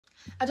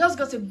I just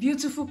got a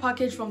beautiful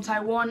package from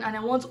Taiwan and I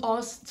want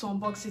us to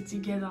unbox it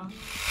together.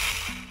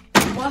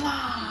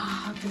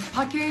 Voila! The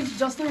package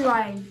just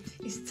arrived.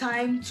 It's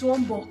time to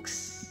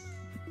unbox.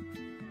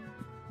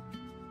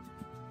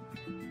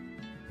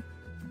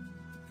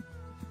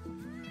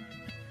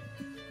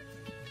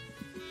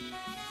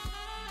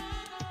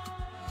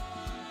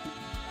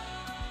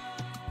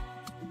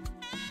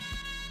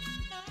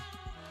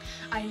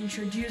 I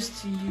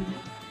introduce to you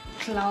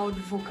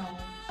CloudVocal.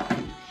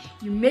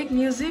 You make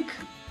music,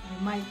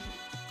 you mic it.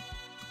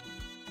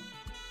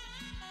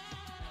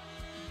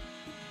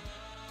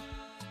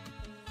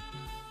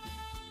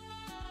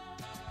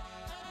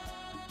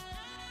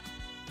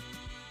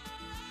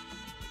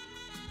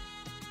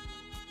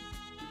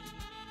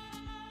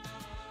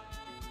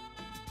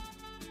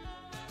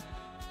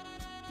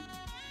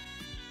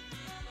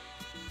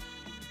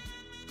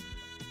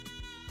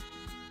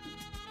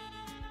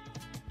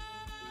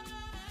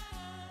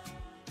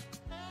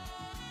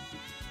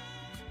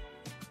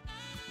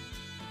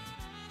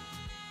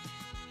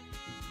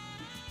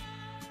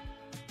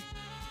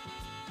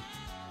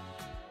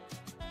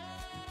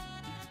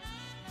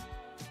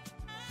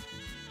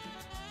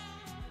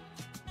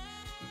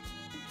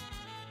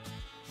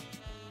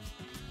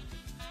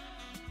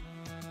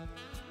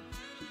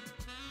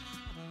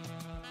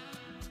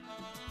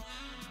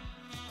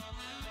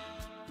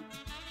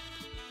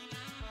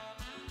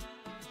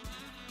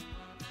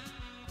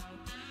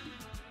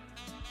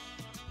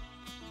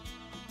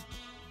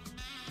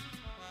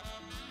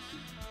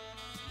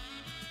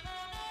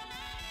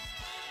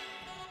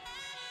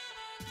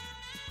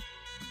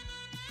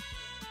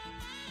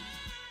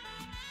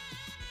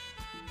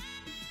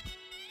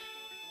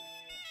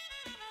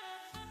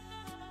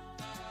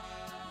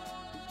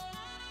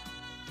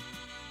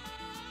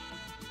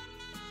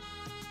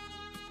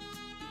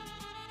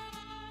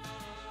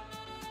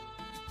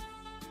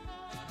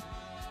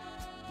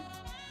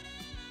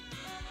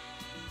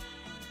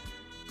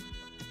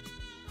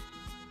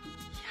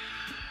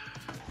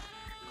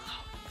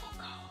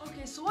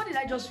 Okay, so what did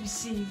I just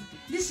receive?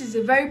 This is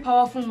a very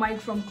powerful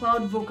mic from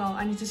CloudVocal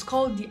and it is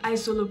called the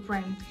Isolo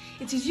Prime.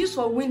 It is used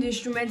for wind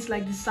instruments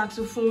like the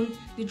saxophone,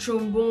 the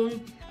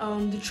trombone,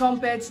 the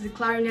trumpet, the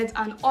clarinet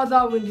and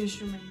other wind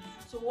instruments.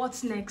 So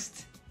what's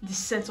next? The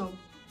setup.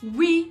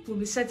 We will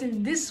be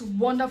setting this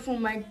wonderful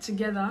mic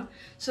together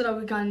so that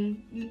we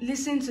can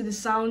listen to the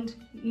sound,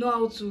 know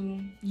how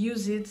to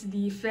use it,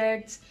 the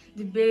effects,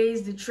 the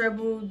bass, the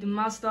treble, the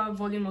master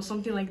volume or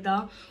something like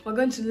that. We're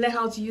going to learn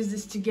how to use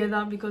this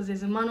together because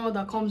there's a manual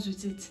that comes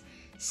with it.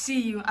 See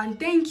you and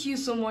thank you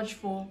so much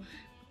for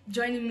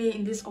joining me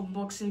in this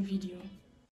unboxing video.